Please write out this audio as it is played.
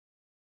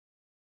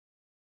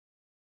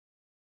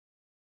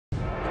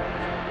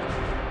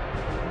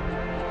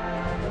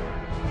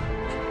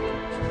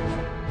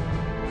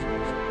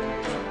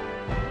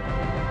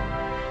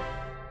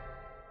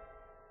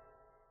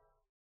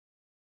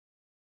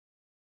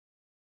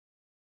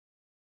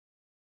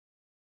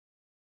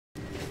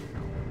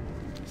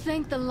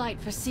Thank the Light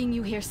for seeing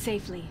you here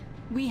safely.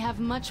 We have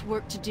much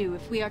work to do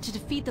if we are to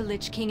defeat the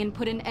Lich King and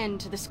put an end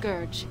to the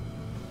Scourge.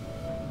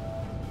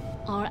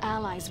 Our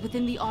allies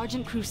within the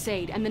Argent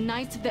Crusade and the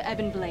Knights of the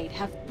Ebon Blade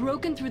have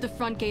broken through the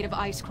front gate of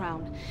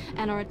Icecrown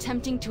and are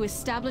attempting to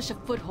establish a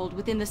foothold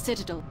within the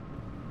Citadel.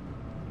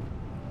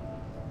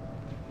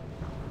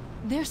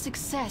 Their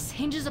success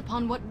hinges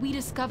upon what we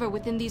discover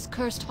within these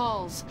cursed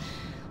halls.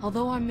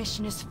 Although our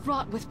mission is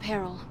fraught with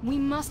peril, we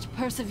must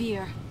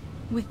persevere.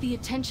 With the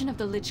attention of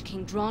the Lich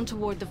King drawn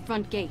toward the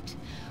front gate,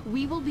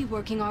 we will be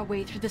working our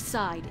way through the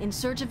side in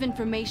search of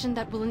information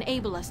that will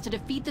enable us to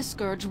defeat the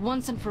Scourge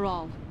once and for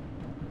all.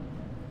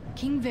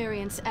 King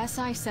Variant's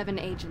SI-7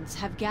 agents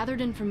have gathered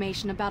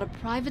information about a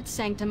private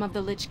sanctum of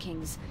the Lich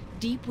King's,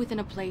 deep within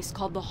a place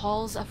called the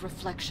Halls of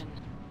Reflection.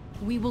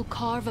 We will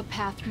carve a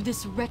path through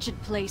this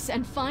wretched place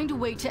and find a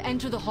way to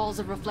enter the Halls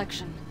of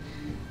Reflection.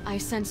 I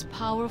sense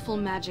powerful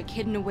magic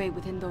hidden away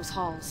within those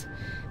halls.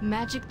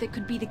 Magic that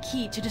could be the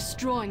key to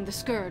destroying the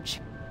Scourge.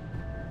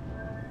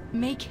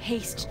 Make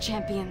haste,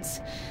 champions.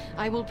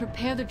 I will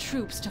prepare the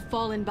troops to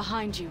fall in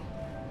behind you.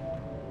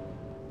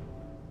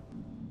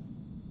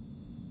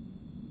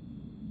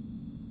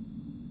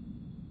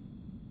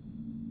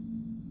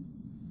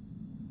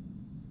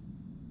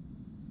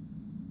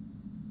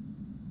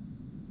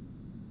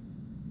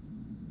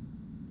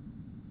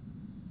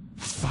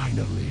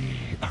 Finally,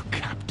 a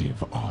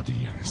captive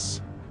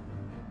audience.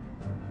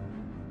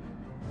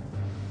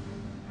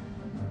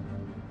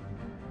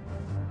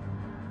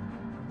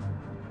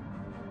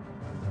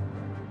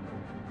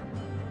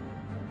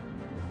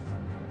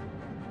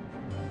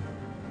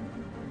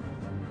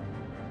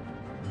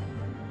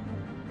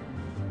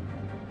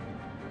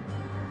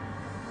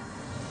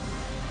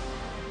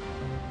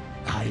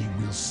 I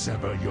will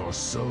sever your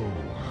soul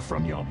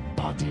from your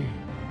body.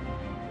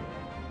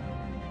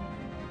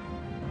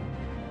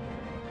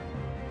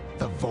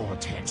 The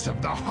vortex of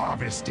the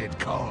Harvested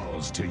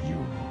calls to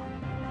you.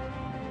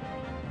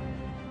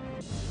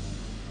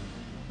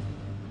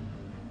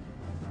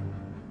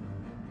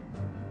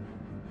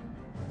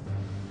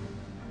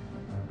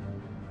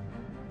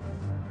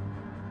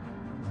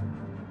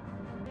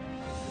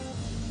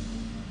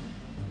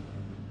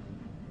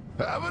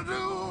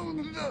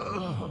 Abaddon!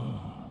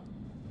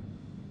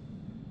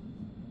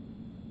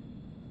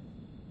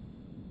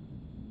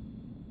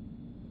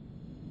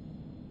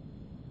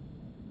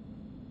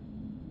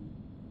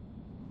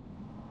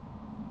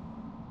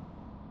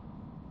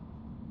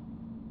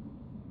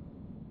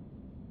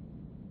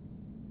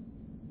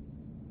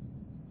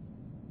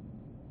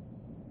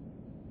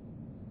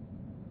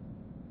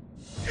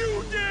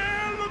 You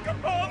dare look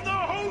upon the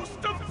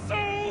host of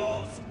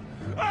souls!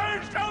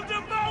 I shall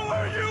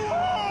devour you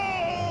all!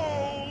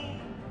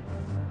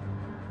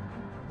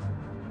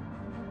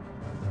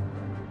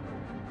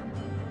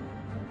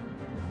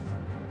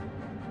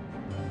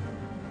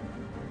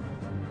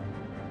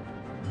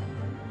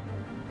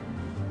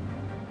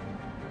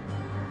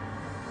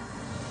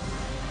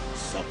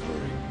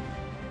 Suffering,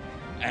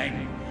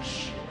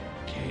 anguish,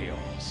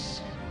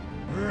 chaos.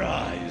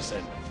 Rise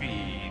and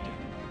feed.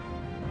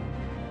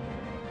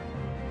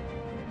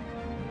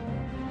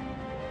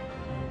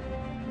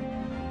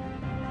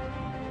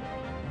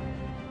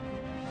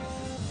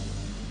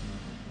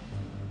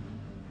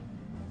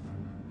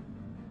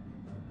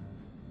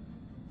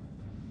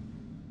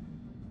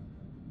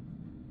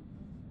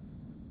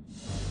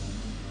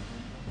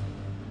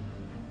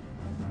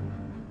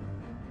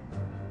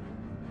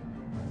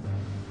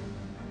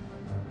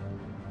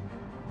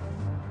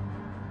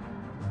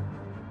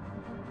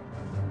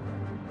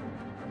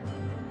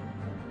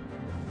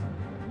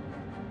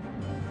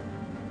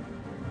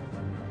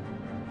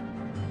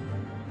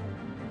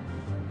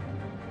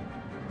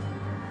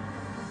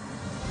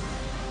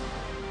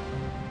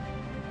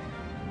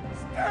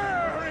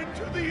 Stare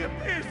into the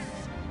abyss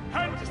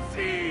and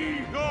see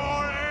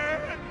your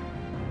end.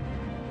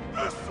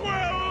 The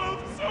swell of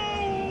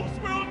souls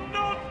will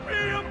not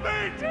be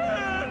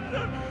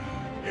abated.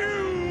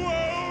 You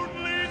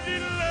only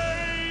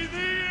delay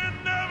the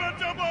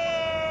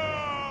inevitable.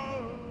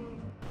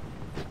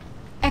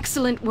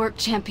 Excellent work,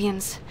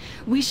 champions.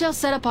 We shall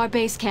set up our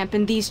base camp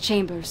in these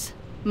chambers.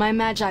 My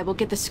Magi will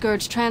get the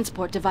Scourge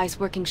transport device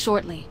working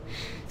shortly.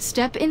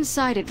 Step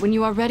inside it when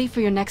you are ready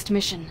for your next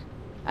mission.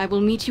 I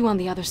will meet you on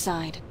the other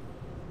side.